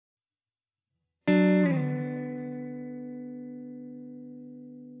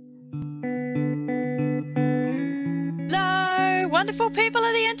wonderful people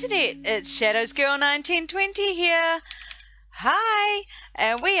of the internet. It's Shadows Girl 1920 here. Hi,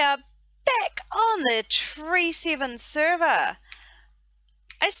 and we are back on the Tree 7 server.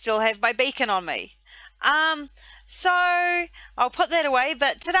 I still have my beacon on me. So I'll put that away,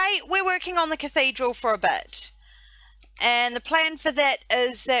 but today we're working on the cathedral for a bit. And the plan for that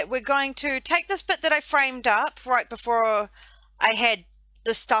is that we're going to take this bit that I framed up right before I had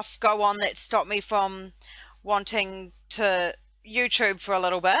the stuff go on that stopped me from wanting to YouTube for a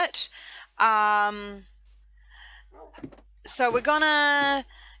little bit. So we're gonna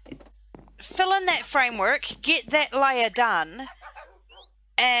fill in that framework, get that layer done,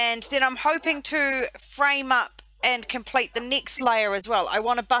 and then I'm hoping to frame up and complete the next layer as well. I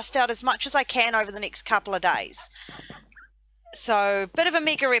want to bust out as much as I can over the next couple of days. So, bit of a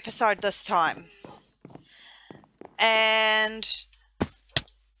mega episode this time. And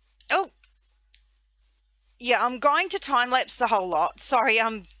oh yeah, I'm going to time-lapse the whole lot. Sorry,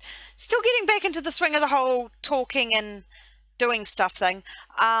 I'm still getting back into the swing of the whole talking and doing stuff thing.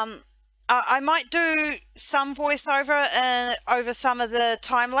 I might do some voiceover over some of the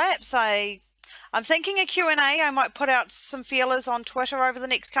time-lapse. I'm thinking a Q&A. I might put out some feelers on Twitter over the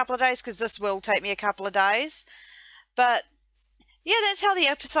next couple of days, because this will take me a couple of days. But yeah, that's how the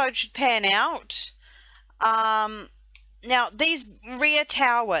episode should pan out. Now, these rear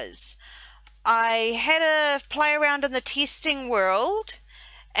towers, I had a play around in the testing world,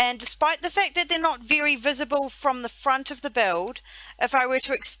 and despite the fact that they're not very visible from the front of the build, if I were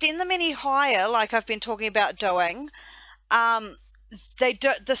to extend them any higher, like I've been talking about doing,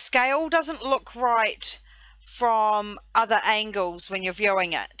 the scale doesn't look right from other angles when you're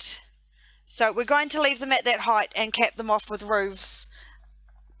viewing it. So we're going to leave them at that height and cap them off with roofs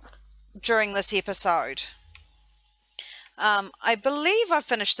during this episode. I believe I've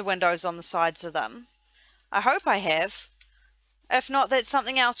finished the windows on the sides of them. I hope I have. If not, that's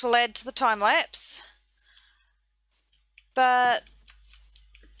something else we'll add to the time-lapse. But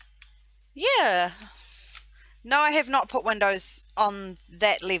yeah. No, I have not put windows on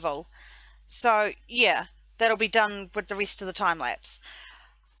that level. So yeah, that'll be done with the rest of the time-lapse.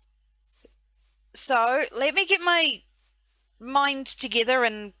 So let me get my mind together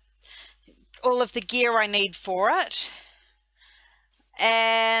and all of the gear I need for it,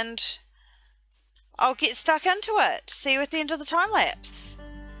 and I'll get stuck into it. See you at the end of the time-lapse.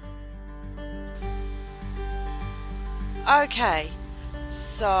 Okay,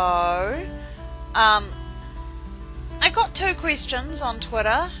 so I got 2 questions on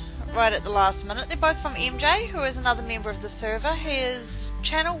Twitter right at the last minute. They're both from MJ, who is another member of the server. His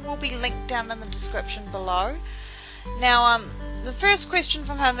channel will be linked down in the description below. Now, the first question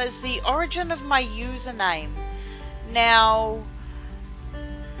from him is the origin of my username. Now,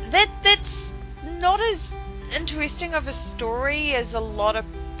 that's not as interesting of a story as a lot of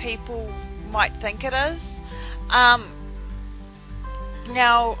people might think it is. Now,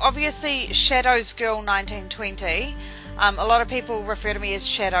 obviously, Shadows Girl 1920. A lot of people refer to me as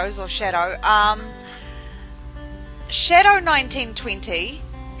Shadows or Shadow. Shadow 1920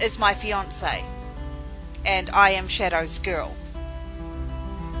 is my fiance, and I am Shadows Girl.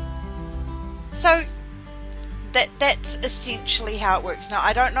 So that's essentially how it works. Now,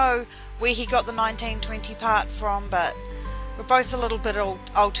 I don't know where he got the 1920 part from, but we're both a little bit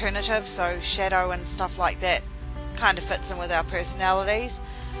alternative, so Shadow and stuff like that kind of fits in with our personalities.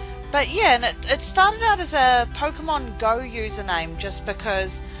 But yeah, and it started out as a Pokemon Go username, just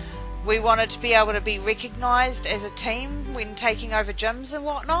because we wanted to be able to be recognised as a team when taking over gyms and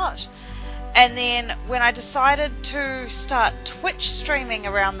whatnot. And then when I decided to start Twitch streaming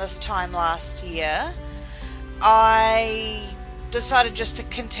around this time last year, I decided just to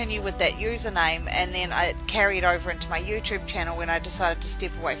continue with that username, and then I carried over into my YouTube channel when I decided to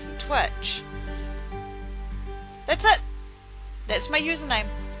step away from Twitch. That's it. That's my username.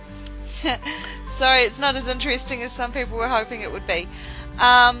 Sorry, it's not as interesting as some people were hoping it would be.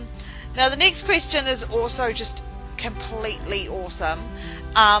 Now, the next question is also just completely awesome.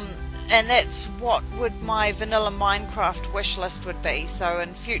 And that's, what would my vanilla Minecraft wish list would be. So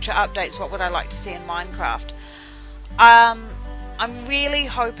in future updates, what would I like to see in Minecraft? I'm really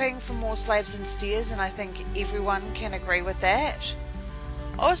hoping for more slabs and stairs, and I think everyone can agree with that.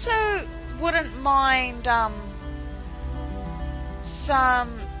 Also, wouldn't mind some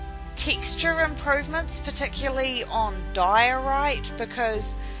texture improvements, particularly on diorite,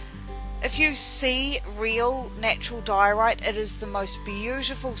 because if you see real natural diorite, it is the most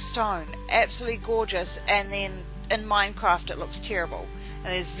beautiful stone, absolutely gorgeous, and then in Minecraft it looks terrible,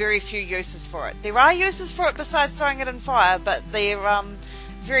 and there's very few uses for it. There are uses for it besides throwing it in fire, but they're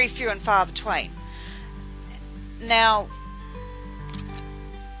very few and far between. Now,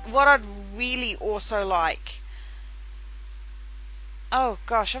 what I'd really also like... Oh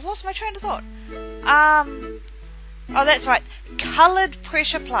gosh, I've lost my train of thought. Oh, that's right. Coloured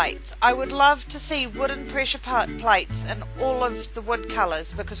pressure plates. I would love to see wooden pressure plates in all of the wood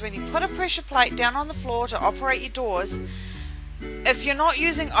colours, because when you put a pressure plate down on the floor to operate your doors, if you're not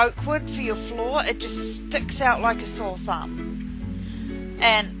using oak wood for your floor, it just sticks out like a sore thumb.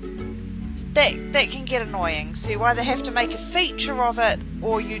 And that can get annoying. So you either have to make a feature of it,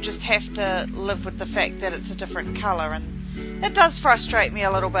 or you just have to live with the fact that it's a different colour, and it does frustrate me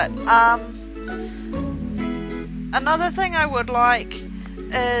a little bit. Another thing I would like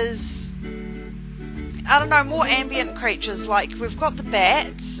is, I don't know, more ambient creatures. Like, we've got the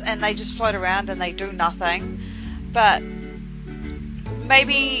bats, and they just float around and they do nothing. But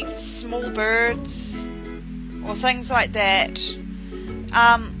maybe small birds, or things like that.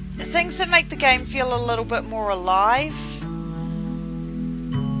 Things that make the game feel a little bit more alive.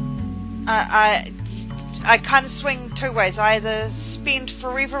 I kind of swing two ways. I either spend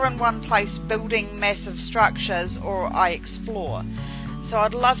forever in one place building massive structures, or I explore. So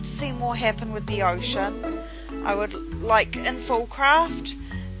I'd love to see more happen with the ocean. I would like, in Fullcraft,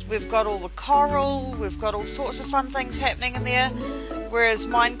 we've got all the coral, we've got all sorts of fun things happening in there. Whereas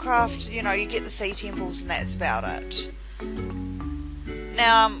Minecraft, you know, you get the sea temples and that's about it.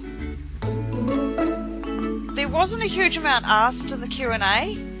 Now, there wasn't a huge amount asked in the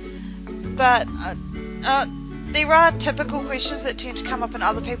Q&A, but there are typical questions that tend to come up in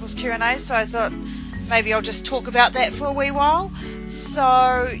other people's Q&A, so I thought maybe I'll just talk about that for a wee while.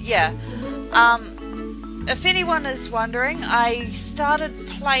 So, yeah. If anyone is wondering, I started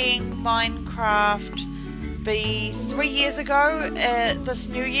playing Minecraft 3 years ago, this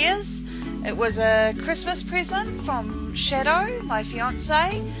New Year's. It was a Christmas present from Shadow, my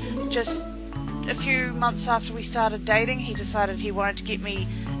fiance. Just a few months after we started dating, he decided he wanted to get me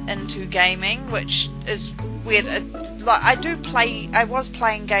into gaming, which is weird. Like, I was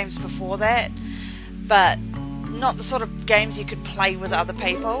playing games before that, but not the sort of games you could play with other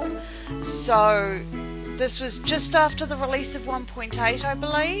people. So this was just after the release of 1.8, I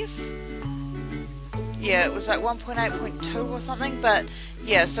believe. Yeah, it was like 1.8.2 or something, but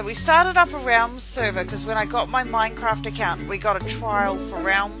yeah, so we started up a Realms server, because when I got my Minecraft account, we got a trial for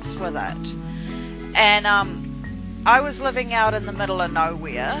Realms with it. And I was living out in the middle of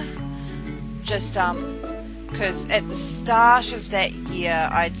nowhere, just because at the start of that year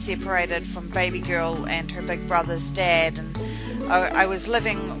I'd separated from baby girl and her big brother's dad, and I was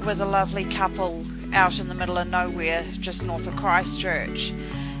living with a lovely couple out in the middle of nowhere just north of Christchurch.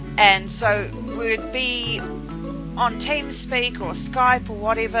 And so we'd be on TeamSpeak or Skype or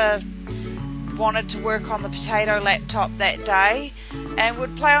whatever, wanted to work on the potato laptop that day, and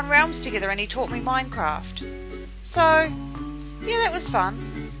would play on Realms together, and he taught me Minecraft. So yeah, that was fun.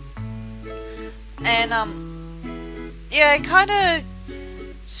 And yeah, I kind of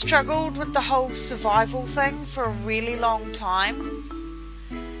struggled with the whole survival thing for a really long time,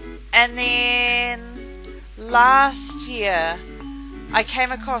 and then last year I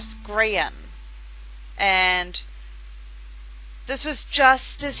came across Grian, and this was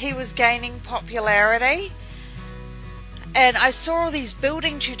just as he was gaining popularity, and I saw all these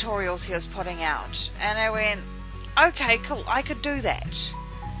building tutorials he was putting out, and I went, okay, cool, I could do that.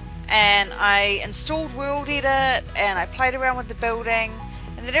 And I installed World Edit, and I played around with the building,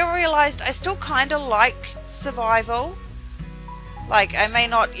 and then I realised I still kind of like survival. Like, I may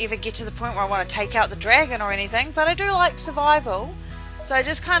not ever get to the point where I want to take out the dragon or anything, but I do like survival. So I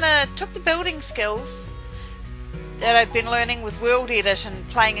just kind of took the building skills that I'd been learning with World Edit and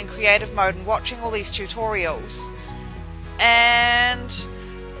playing in creative mode and watching all these tutorials, and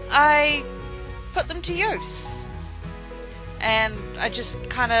I put them to use. And I just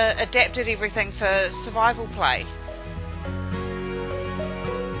kind of adapted everything for survival play.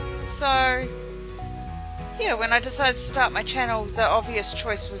 So yeah, when I decided to start my channel, the obvious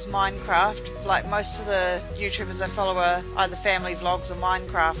choice was Minecraft. Like most of the YouTubers I follow are either family vlogs or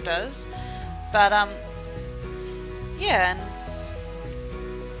Minecrafters. But yeah, and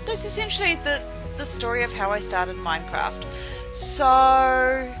that's essentially the story of how I started Minecraft.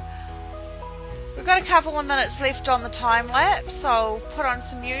 So we've got a couple of minutes left on the time lapse, so I'll put on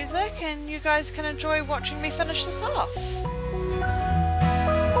some music and you guys can enjoy watching me finish this off.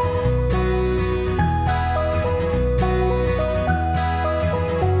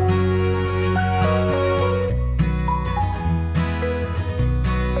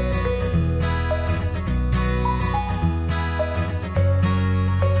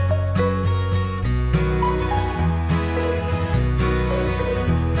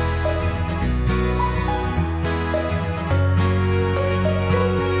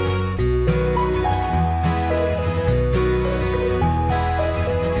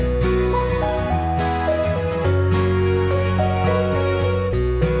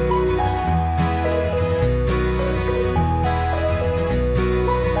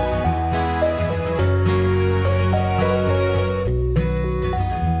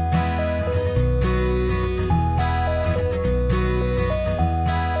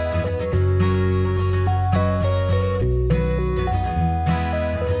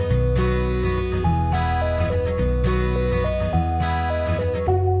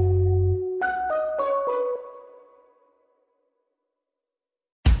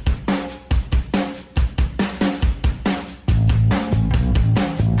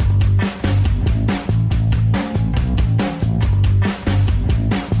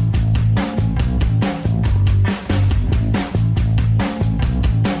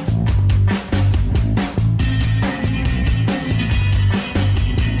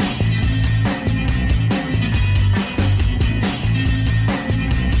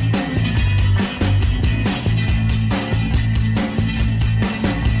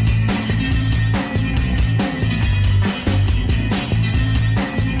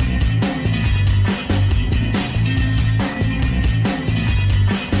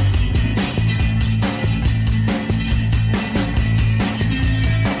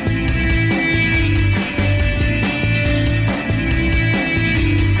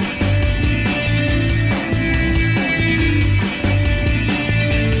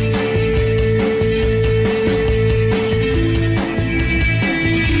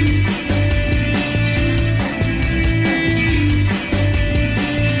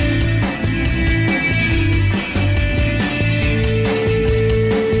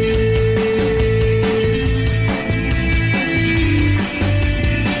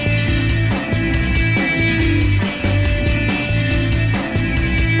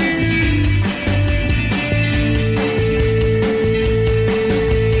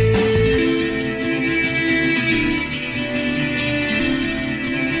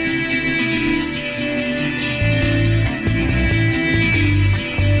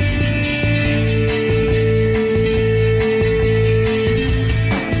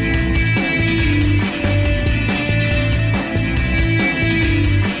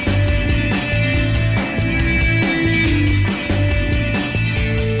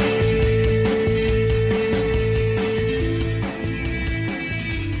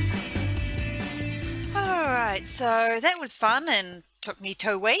 Alright, so that was fun and took me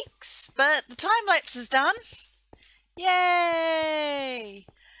 2 weeks, but the time lapse is done. Yay!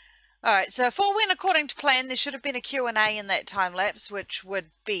 Alright, so if all went according to plan, there should have been a Q&A in that time lapse, which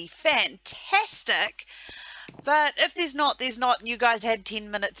would be fantastic. But if there's not, there's not. You guys had 10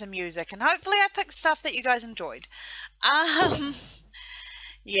 minutes of music, and hopefully I picked stuff that you guys enjoyed.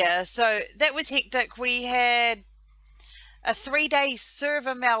 Yeah, so that was hectic. We had a 3-day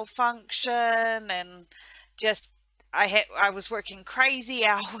server malfunction, and just I was working crazy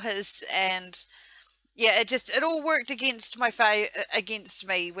hours, and yeah, it all worked against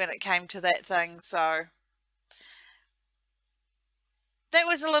me when it came to that thing. So that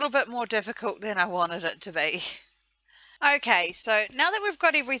was a little bit more difficult than I wanted it to be. Okay, so now that we've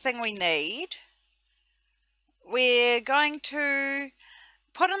got everything we need, we're going to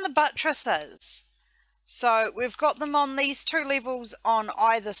put in the buttresses. So we've got them on these 2 levels on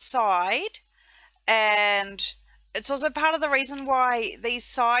either side, and it's also part of the reason why these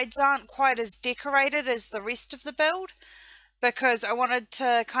sides aren't quite as decorated as the rest of the build, because I wanted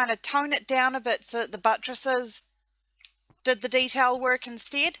to kind of tone it down a bit so that the buttresses did the detail work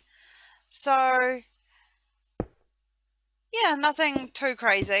instead. So yeah, nothing too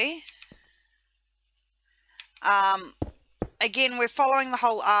crazy. Again, we're following the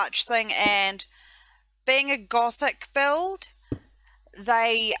whole arch thing, and being a Gothic build,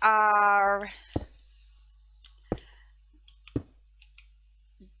 they are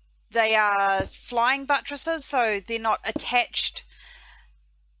flying buttresses, so they're not attached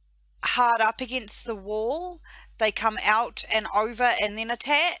hard up against the wall. They come out and over and then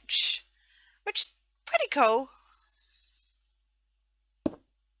attach, which is pretty cool.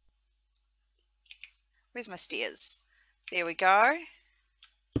 Where's my stairs? There we go.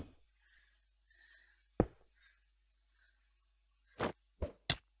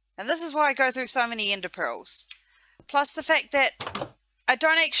 And this is why I go through so many ender pearls. Plus the fact that I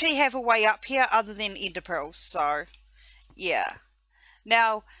don't actually have a way up here other than ender pearls, so yeah.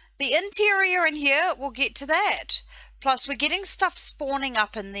 Now, the interior in here, we'll get to that. Plus we're getting stuff spawning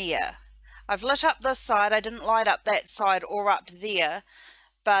up in there. I've lit up this side, I didn't light up that side or up there.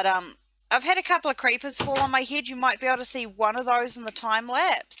 But I've had a couple of creepers fall on my head. You might be able to see one of those in the time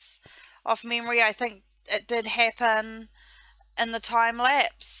lapse. Off memory, I think it did happen in the time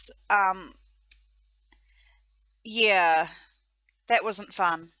lapse. Yeah, that wasn't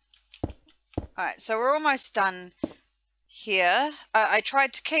fun. Alright, so we're almost done here. I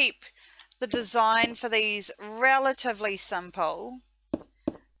tried to keep the design for these relatively simple,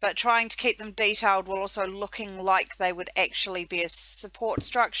 but trying to keep them detailed while also looking like they would actually be a support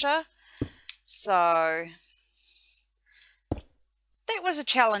structure. So that was a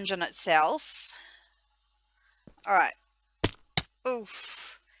challenge in itself. Alright.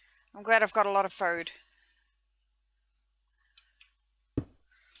 Oof. I'm glad I've got a lot of food.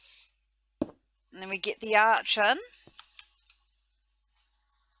 And then we get the arch in.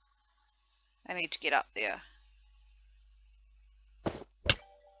 I need to get up there.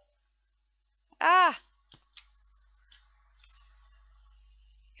 Ah!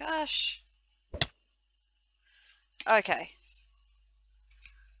 Gosh. Okay.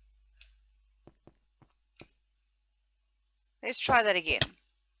 Let's try that again.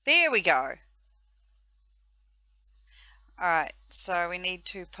 There we go. Alright, so we need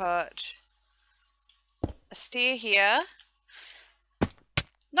to put a stair here.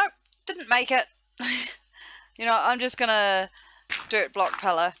 Nope, didn't make it. You know, I'm just gonna dirt block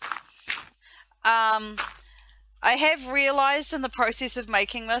pillar. I have realized in the process of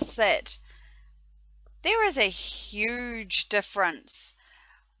making this that there is a huge difference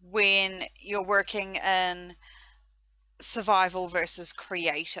when you're working in survival versus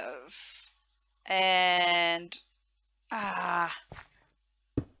creative. And I'm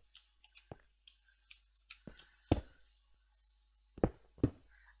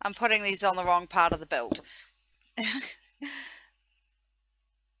putting these on the wrong part of the build.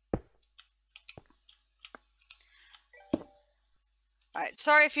 Alright,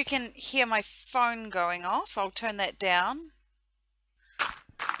 sorry if you can hear my phone going off. I'll turn that down.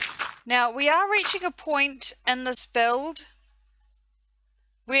 Now, we are reaching a point in this build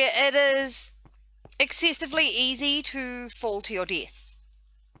where it is excessively easy to fall to your death.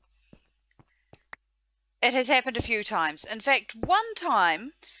 It has happened a few times. In fact, one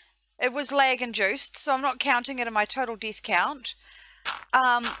time it was lag induced, so I'm not counting it in my total death count.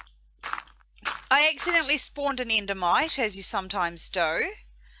 I accidentally spawned an endermite, as you sometimes do.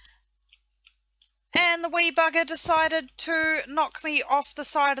 And the wee bugger decided to knock me off the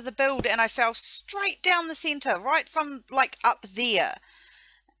side of the build, and I fell straight down the centre, right from, like, up there.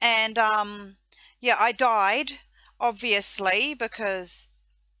 And, Yeah, I died, obviously, because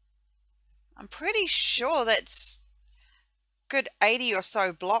I'm pretty sure that's good 80 or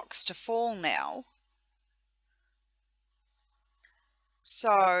so blocks to fall now.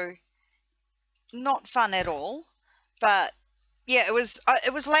 So, not fun at all. But yeah, it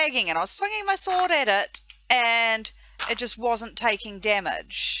was lagging, and I was swinging my sword at it, and it just wasn't taking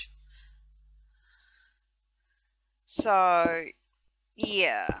damage. So,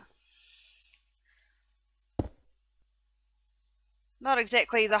 yeah. Not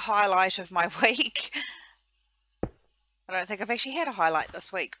exactly the highlight of my week. I don't think I've actually had a highlight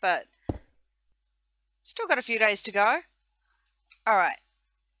this week, but still got a few days to go. Alright.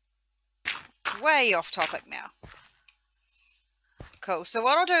 Way off topic now. Cool. So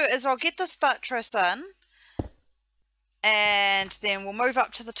what I'll do is I'll get this buttress in, and then we'll move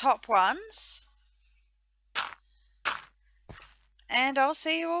up to the top ones. And I'll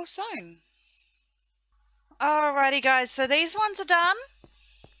see you all soon. Alrighty guys, so these ones are done.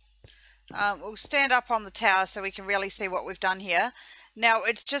 We'll stand up on the tower so we can really see what we've done here. Now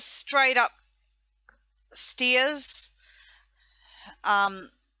it's just straight up stairs,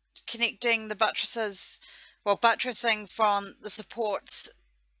 connecting the buttresses, well, buttressing from the supports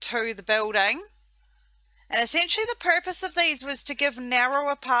to the building. And essentially the purpose of these was to give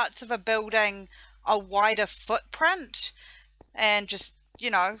narrower parts of a building a wider footprint and just, you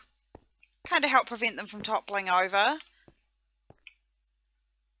know, kind of help prevent them from toppling over.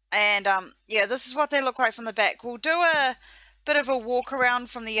 And yeah, this is what they look like from the back. We'll do a bit of a walk around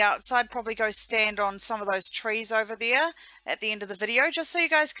from the outside, probably go stand on some of those trees over there at the end of the video, just so you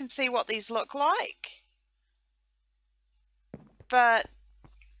guys can see what these look like. But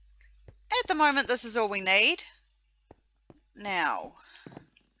at the moment, this is all we need. Now,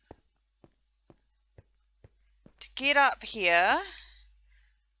 to get up here,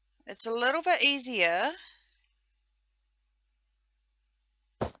 it's a little bit easier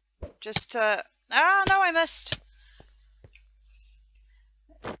just to... Ah, no, I missed.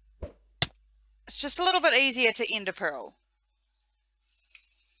 It's just a little bit easier to ender pearl.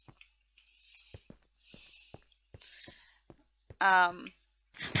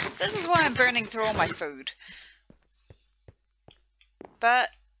 This is why I'm burning through all my food. But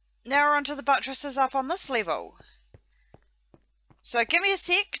now we're onto the buttresses up on this level. So give me a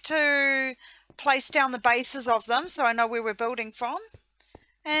sec to place down the bases of them so I know where we're building from.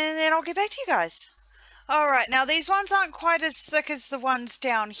 And then I'll get back to you guys. Alright, now these ones aren't quite as thick as the ones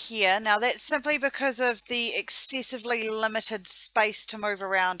down here. Now that's simply because of the excessively limited space to move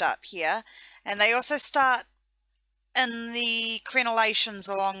around up here. And they also start in the crenellations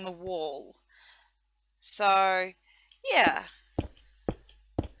along the wall. So, yeah.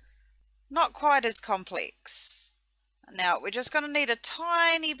 Not quite as complex. Now we're just going to need a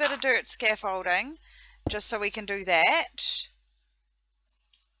tiny bit of dirt scaffolding just so we can do that.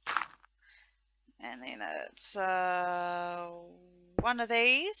 And then it's one of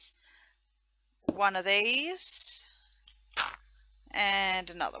these, and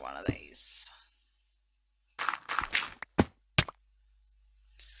another one of these.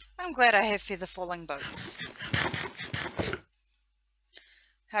 I'm glad I have feather falling boots.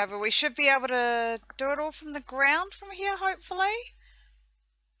 However, we should be able to do it all from the ground from here, hopefully.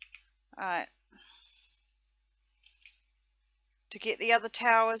 Alright. To get the other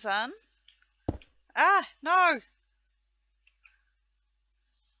towers in. Ah, no!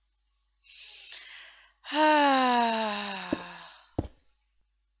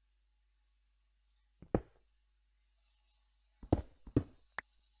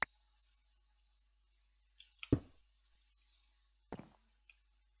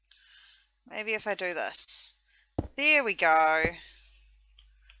 Maybe if I do this. There we go.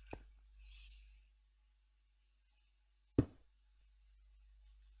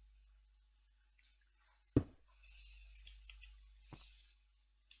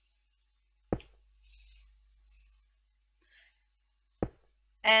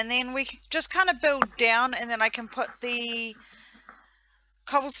 And then we can just kind of build down, and then I can put the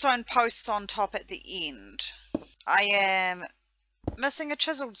cobblestone posts on top at the end. I am missing a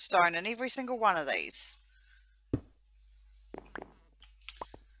chiseled stone in every single one of these.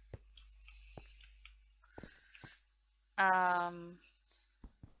 Yeah,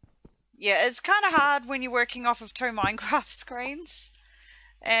 it's kind of hard when you're working off of two Minecraft screens,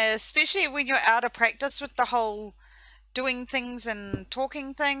 especially when you're out of practice with the whole doing things and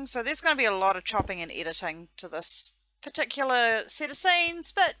talking things. So there's going to be a lot of chopping and editing to this particular set of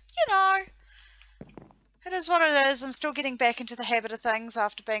scenes, but you know, it is what it is. I'm still getting back into the habit of things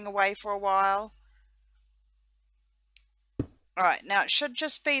after being away for a while. Alright, now it should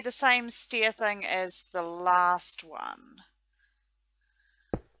just be the same stair thing as the last one.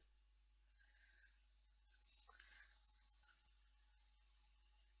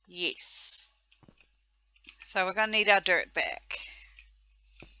 Yes. So we're going to need our dirt back.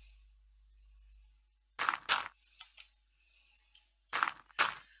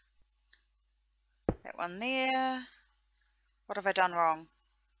 That one there. What have I done wrong?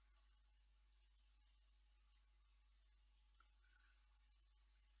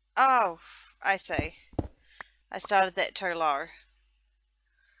 Oh, I see. I started that too low.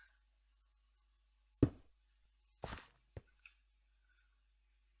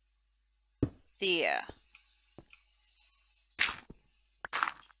 There.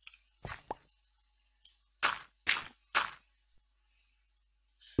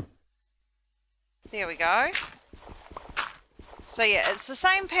 There we go. So yeah, it's the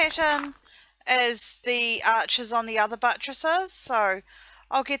same pattern as the arches on the other buttresses, so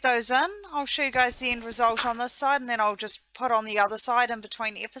I'll get those in. I'll show you guys the end result on this side, and then I'll just put on the other side in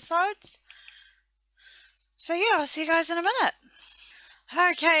between episodes. So yeah, I'll see you guys in a minute.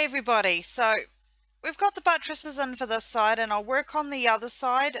 Okay everybody, so we've got the buttresses in for this side, and I'll work on the other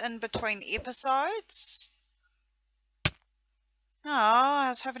side in between episodes. Oh, I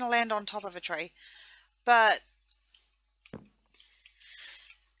was hoping to land on top of a tree. But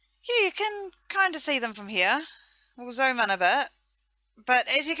yeah, you can kind of see them from here. We'll zoom in a bit. But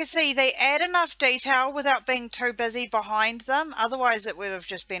as you can see, they add enough detail without being too busy behind them. Otherwise, it would have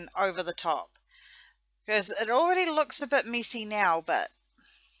just been over the top. Because it already looks a bit messy now, but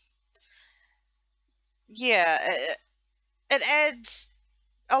yeah, it adds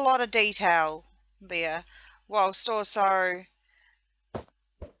a lot of detail there, whilst also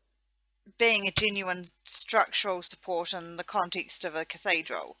being a genuine structural support in the context of a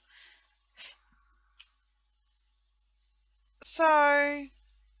cathedral. So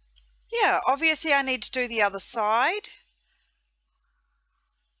yeah, obviously I need to do the other side.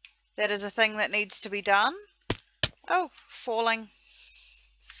 That is a thing that needs to be done. Oh, falling.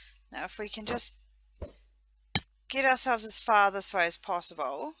 Now if we can just get ourselves as far this way as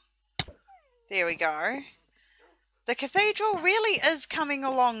possible. There we go. The cathedral really is coming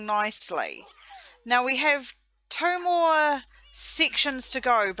along nicely. Now we have 2 more sections to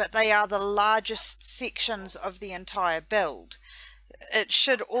go, but they are the largest sections of the entire build. It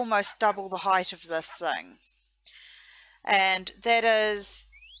should almost double the height of this thing. And that is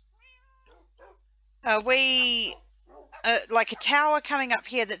like a tower coming up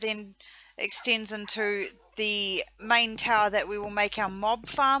here that then extends into the main tower that we will make our mob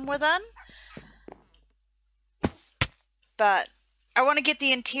farm within. But I want to get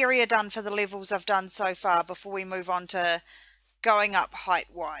the interior done for the levels I've done so far before we move on to going up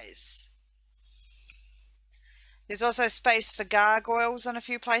height-wise. There's also space for gargoyles in a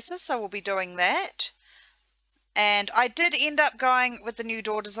few places, so we'll be doing that. And I did end up going with the new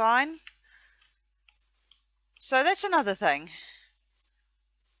door design. So that's another thing.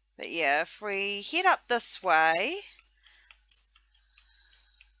 But yeah, if we head up this way.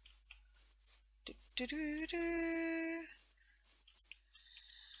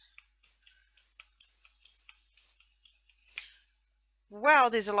 Wow,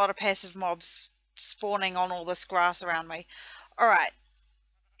 there's a lot of passive mobs spawning on all this grass around me. Alright,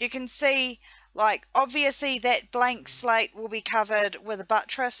 you can see, like, obviously that blank slate will be covered with a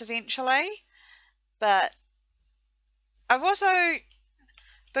buttress eventually, but I've also,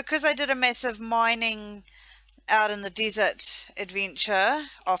 because I did a massive mining out in the desert adventure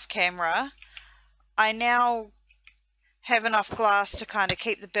off camera, I now have enough glass to kind of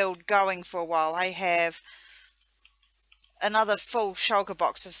keep the build going for a while. I have another full shulker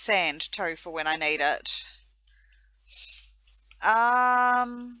box of sand too for when I need it. Yeah,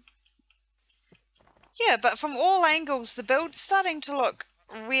 but from all angles the build's starting to look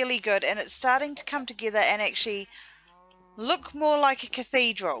really good, and it's starting to come together and actually look more like a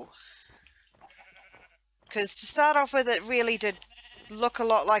cathedral. Because to start off with, it really did look a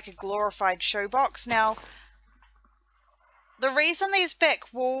lot like a glorified shoebox. Now, the reason these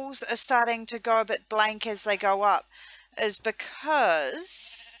back walls are starting to go a bit blank as they go up is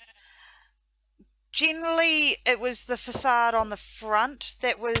because generally it was the facade on the front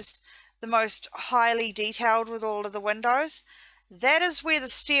that was the most highly detailed with all of the windows. That is where the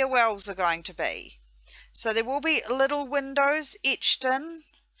stairwells are going to be. So there will be little windows etched in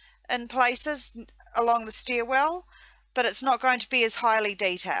places along the stairwell, but it's not going to be as highly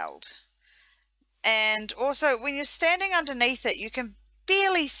detailed. And also when you're standing underneath it, you can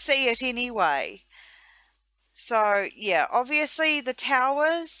barely see it anyway. So yeah, obviously the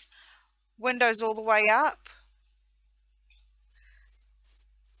towers, windows all the way up,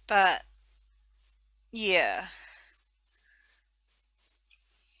 But yeah.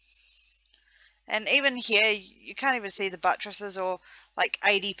 And even here, you can't even see the buttresses or like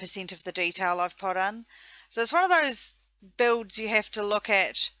 80% of the detail I've put in. So it's one of those builds you have to look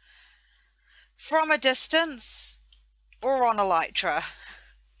at from a distance or on Elytra.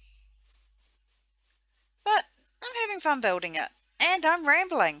 But I'm having fun building it. And I'm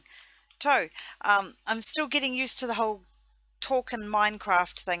rambling too. I'm still getting used to the whole talking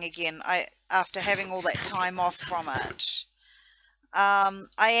Minecraft thing again after having all that time off from it. I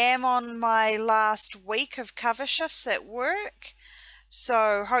am on my last week of cover shifts at work,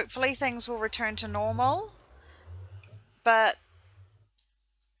 so hopefully things will return to normal. But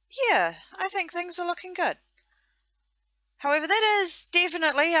yeah, I think things are looking good. However, that is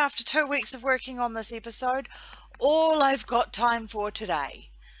definitely, after 2 weeks of working on this episode, all I've got time for today.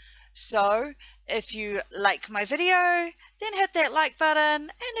 So, if you like my video, then hit that like button,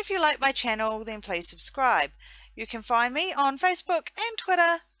 and if you like my channel, then please subscribe. You can find me on Facebook and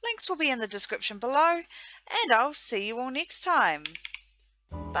Twitter. Links will be in the description below, and I'll see you all next time.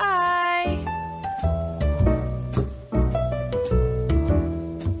 Bye!